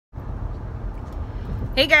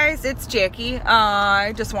Hey guys, it's Jackie.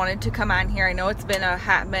 I just wanted to come on here. I know it's been a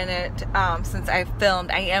hot minute since I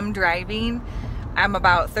filmed. I am driving. I'm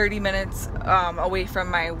about 30 minutes away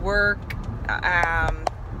from my work.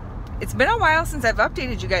 It's been a while since I've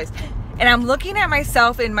updated you guys. And I'm looking at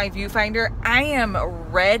myself in my viewfinder. I am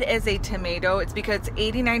red as a tomato. It's because it's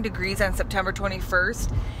 89 degrees on September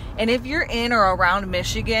 21st. And if you're in or around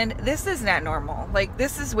Michigan, this is not normal. Like,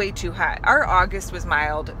 this is way too hot. Our August was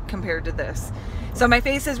mild compared to this. So my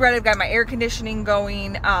face is red. I've got my air conditioning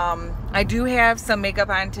going. I do have some makeup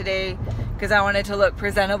on today because I wanted to look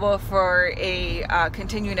presentable for a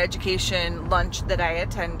continuing education lunch that I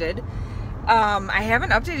attended. I haven't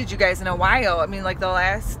updated you guys in a while. I mean, like the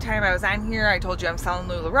last time I was on here, I told you I'm selling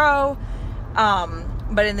LuLaRoe.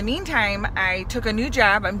 But in the meantime, I took a new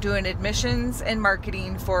job. I'm doing admissions and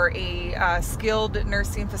marketing for a skilled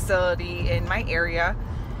nursing facility in my area.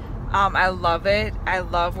 I love it. I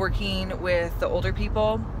love working with the older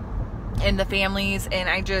people and the families,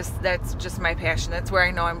 and that's just my passion. That's where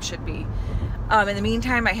I know I should be. In the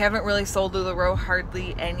meantime, I haven't really sold LuLaRoe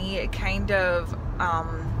hardly any. It kind of,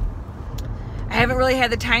 I haven't really had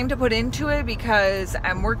the time to put into it because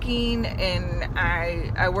I'm working and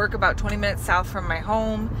I work about 20 minutes south from my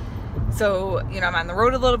home. So, you know, I'm on the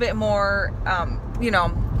road a little bit more, you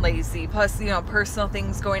know, lazy. Plus, you know, personal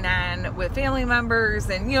things going on with family members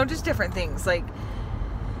and, you know, just different things. Like,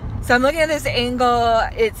 so I'm looking at this angle.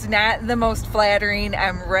 It's not the most flattering.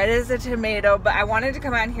 I'm red as a tomato, but I wanted to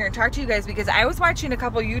come on here and talk to you guys because I was watching a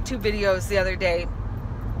couple YouTube videos the other day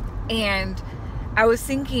and I was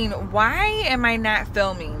thinking, why am I not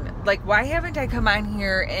filming? Like, why haven't I come on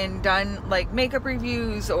here and done like makeup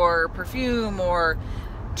reviews or perfume or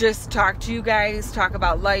just talk to you guys, talk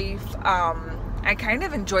about life? I kind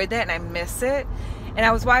of enjoyed that and I miss it. And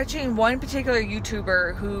I was watching one particular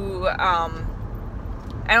YouTuber who, I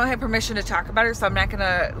don't have permission to talk about her, so I'm not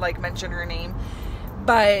gonna like mention her name,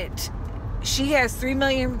 but she has 3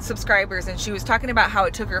 million subscribers and she was talking about how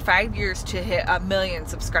it took her 5 years to hit 1 million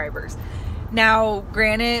subscribers. Now,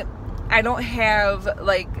 granted, I don't have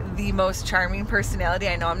like the most charming personality.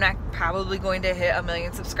 I know I'm not probably going to hit 1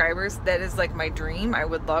 million subscribers. That is like my dream. I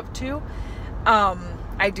would love to.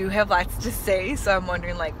 I do have lots to say, so I'm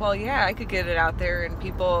wondering like, well, yeah, I could get it out there and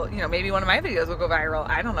people, you know, maybe one of my videos will go viral.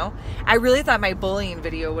 I don't know. I really thought my bullying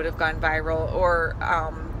video would have gone viral, or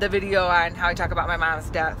the video on how I talk about my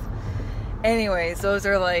mom's death. Anyways, those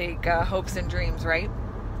are like hopes and dreams, right?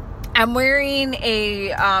 I'm wearing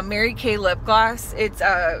a Mary Kay lip gloss. It's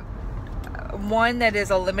one that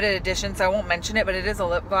is a limited edition, so I won't mention it, but it is a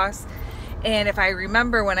lip gloss. And if I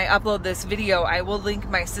remember when I upload this video, I will link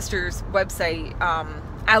my sister's website.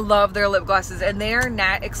 I love their lip glosses, and they are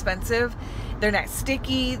not expensive. They're not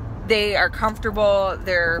sticky. They are comfortable.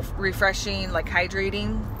 They're refreshing, like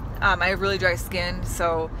hydrating. I have really dry skin,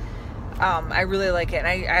 so I really like it. And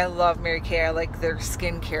I love Mary Kay. I like their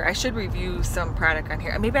skincare. I should review some product on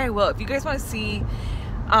here. Maybe I will. If you guys want to see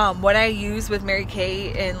what I use with Mary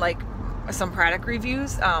Kay in like some product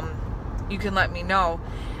reviews, you can let me know.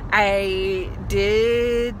 I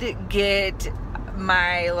did get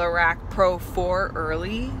my Lorac Pro 4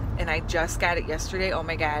 early and I just got it yesterday. Oh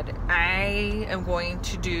my god, I am going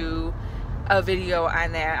to do a video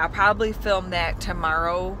on that. I'll probably film that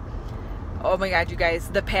tomorrow. Oh my god, you guys,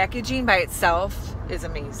 the packaging by itself is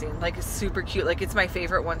amazing. Like, it's super cute. Like, it's my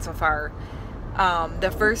favorite one so far.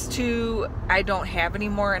 The first two I don't have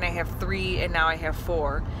anymore, and I have 3 and now I have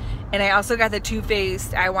 4. And I also got the Too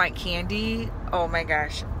Faced I Want Candy. Oh my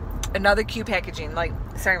gosh, another cute packaging. Like,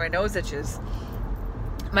 sorry, my nose itches.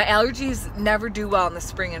 My allergies never do well in the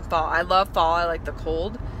spring and fall. I love fall. I like the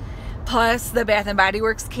cold. Plus, the Bath & Body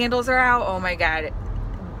Works candles are out. Oh my god.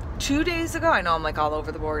 2 days ago, I know I'm like all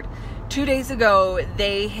over the board. 2 days ago,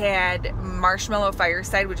 they had Marshmallow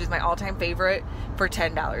Fireside, which is my all-time favorite, for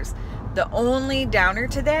 $10. The only downer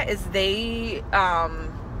to that is they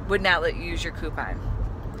would not let you use your coupon.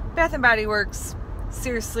 Bath & Body Works,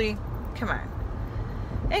 seriously, come on.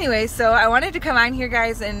 Anyway, so I wanted to come on here,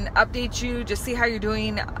 guys, and update you, just see how you're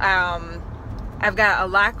doing. I've got a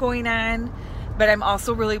lot going on, but I'm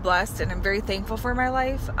also really blessed, and I'm very thankful for my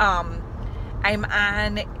life. I'm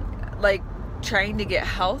on, like, trying to get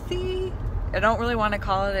healthy. I don't really want to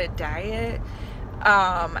call it a diet.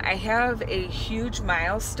 I have a huge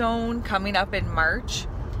milestone coming up in March,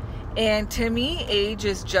 and to me, age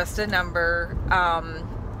is just a number.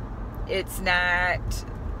 It's not...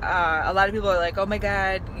 a lot of people are like, oh my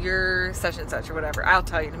god, you're such and such or whatever. I'll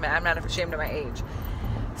tell you in a minute, I'm not ashamed of my age.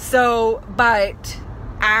 So, but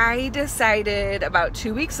I decided about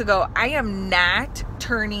 2 weeks ago, I am not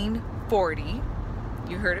turning 40.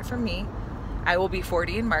 You heard it from me. I will be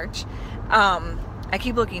 40 in March. I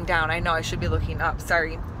keep looking down. I know I should be looking up.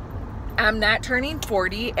 Sorry. I'm not turning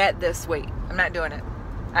 40 at this weight. I'm not doing it.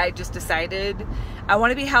 I just decided I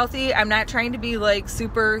want to be healthy. I'm not trying to be like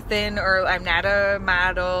super thin, or I'm not a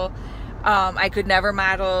model. I could never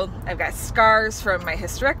model. I've got scars from my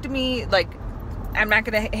hysterectomy. Like, I'm not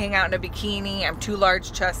going to hang out in a bikini. I'm too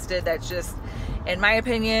large chested. That's just, in my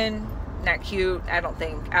opinion, not cute. I don't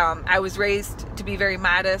think. I was raised to be very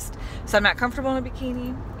modest, so I'm not comfortable in a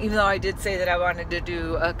bikini, even though I did say that I wanted to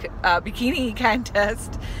do a bikini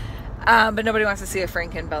contest. But nobody wants to see a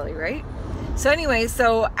Franken belly, right? So anyway,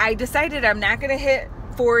 so I decided I'm not going to hit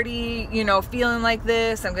 40, you know, feeling like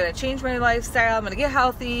this. I'm going to change my lifestyle. I'm going to get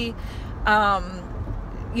healthy,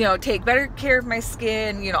 you know, take better care of my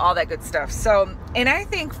skin, you know, all that good stuff. So, and I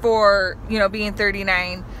think for, you know, being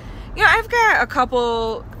 39, you know, I've got a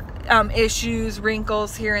couple issues,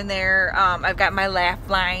 wrinkles here and there. I've got my laugh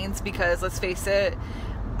lines because, let's face it,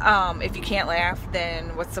 if you can't laugh,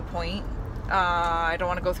 then what's the point? I don't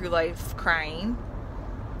want to go through life crying.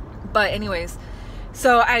 But anyways,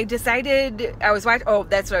 so I decided, I was watching, oh,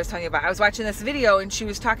 that's what I was telling you about. I was watching this video, and she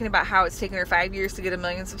was talking about how it's taken her 5 years to get 1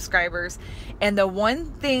 million subscribers. And the one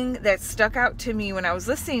thing that stuck out to me when I was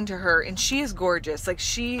listening to her, and she is gorgeous, like,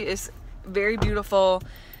 she is very beautiful.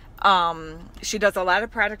 She does a lot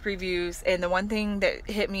of product reviews, and the one thing that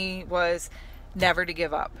hit me was never to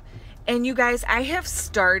give up. And you guys, I have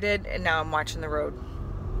started, and now I'm watching the road.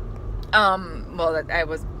 Well,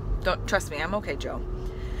 don't trust me, I'm okay, Joe.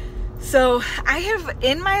 So I have,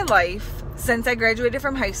 in my life, since I graduated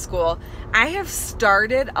from high school, I have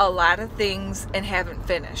started a lot of things and haven't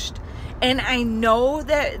finished. And I know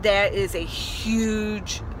that that is a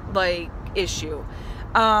huge, like, issue.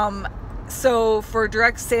 So for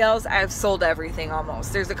direct sales, I've sold everything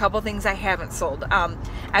almost. There's a couple things I haven't sold.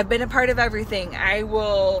 I've been a part of everything.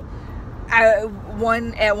 At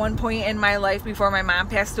one point in my life before my mom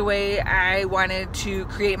passed away, I wanted to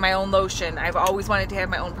create my own lotion. I've always wanted to have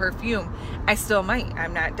my own perfume. I still might.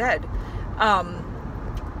 I'm not dead.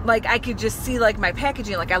 Like, I could just see, like, my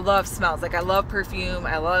packaging. Like, I love smells. Like, I love perfume.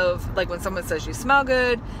 I love, like, when someone says you smell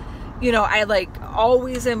good. You know, I, like,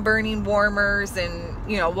 always am burning warmers and,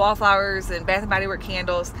 you know, wallflowers and Bath & Body Works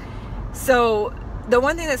candles. So the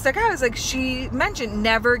one thing that stuck out is, like, she mentioned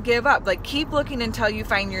never give up. Like, keep looking until you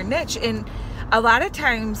find your niche. And a lot of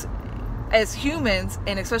times as humans,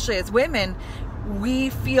 and especially as women, we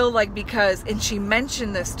feel like because, and she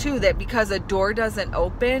mentioned this too, that because a door doesn't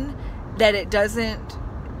open, that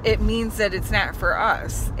it means that it's not for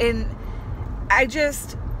us. And I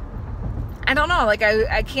don't know, like,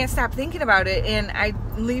 I can't stop thinking about it. And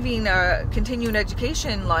I'm leaving a continuing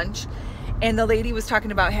education lunch, and the lady was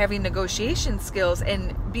talking about having negotiation skills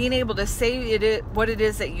and being able to say what it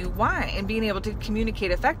is that you want and being able to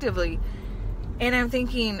communicate effectively. And I'm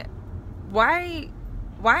thinking, why,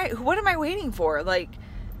 what am I waiting for? Like,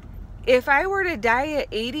 if I were to die at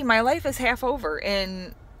 80, my life is half over.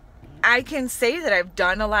 And I can say that I've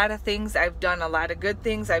done a lot of things. I've done a lot of good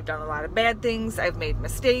things. I've done a lot of bad things. I've made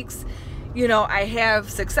mistakes. You know, I have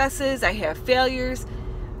successes. I have failures.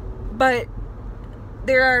 But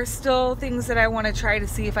there are still things that I want to try to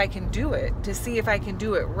see if I can do it, to see if I can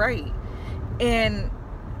do it right. And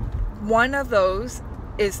one of those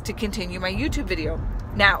is to continue my YouTube video.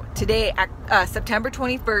 Now, today, September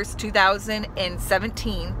 21st,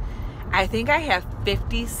 2017, I think I have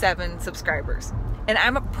 57 subscribers. And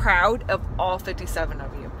I'm proud of all 57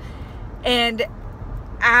 of you. And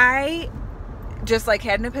I just, like,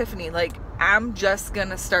 had an epiphany. Like, I'm just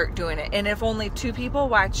gonna start doing it. And if only 2 people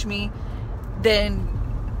watch me, then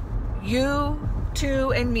you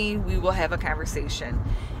 2 and me, we will have a conversation.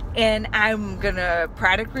 And I'm gonna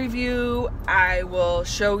product review. I will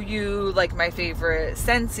show you, like, my favorite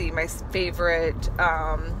Scentsy, my favorite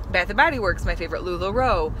Bath & Body Works, my favorite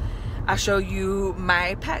LuLaRoe. I'll show you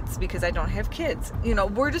my pets because I don't have kids. You know,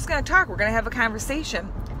 we're just gonna talk. We're gonna have a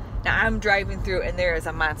conversation. Now, I'm driving through, and there is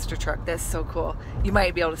a monster truck. That's so cool. You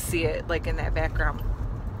might be able to see it, like, in that background.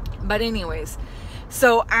 But anyways,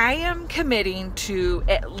 so I am committing to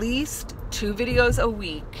at least 2 videos a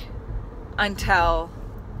week until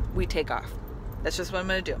we take off. That's just what I'm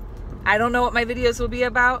going to do. I don't know what my videos will be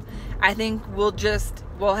about. I think we'll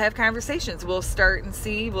have conversations. We'll start and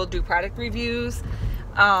see. We'll do product reviews.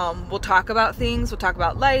 We'll talk about things. We'll talk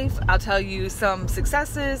about life. I'll tell you some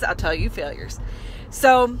successes. I'll tell you failures.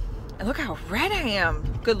 So, and look how red I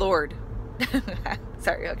am. Good Lord.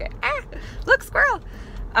 Sorry. Okay. Look, squirrel.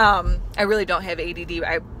 I really don't have ADD.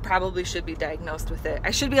 I probably should be diagnosed with it.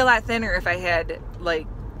 I should be a lot thinner if I had, like,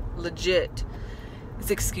 legit. It's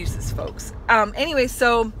excuses, folks. Anyway,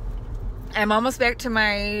 so I'm almost back to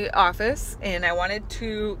my office, and I wanted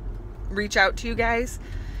to reach out to you guys,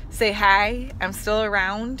 say hi. I'm still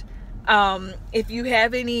around. If you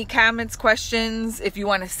have any comments, questions, if you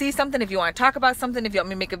want to see something, if you want to talk about something, if you want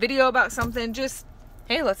me to make a video about something, just,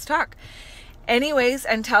 hey, let's talk. Anyways,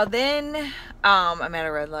 until then, I'm at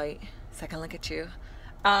a red light, so I can look at you.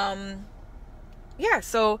 Yeah,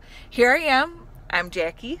 so here I am. I'm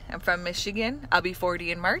Jackie. I'm from Michigan. I'll be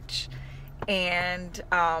 40 in March. And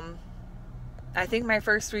I think my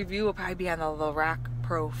first review will probably be on the Lorac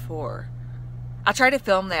Pro 4. I'll try to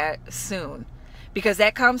film that soon, because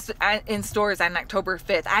that comes in stores on October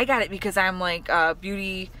 5th. I got it because I'm like not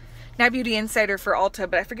beauty insider for Ulta,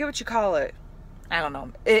 but I forget what you call it. I don't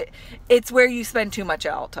know. It's where you spend too much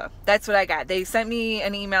at Ulta. That's what I got. They sent me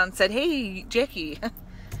an email and said, hey, Jackie,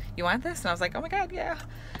 you want this? And I was like, oh my God, yeah.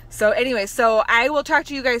 So anyway, so I will talk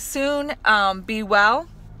to you guys soon. Be well.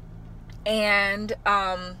 And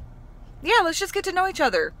yeah, let's just get to know each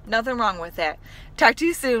other. Nothing wrong with that. Talk to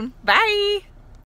you soon. Bye.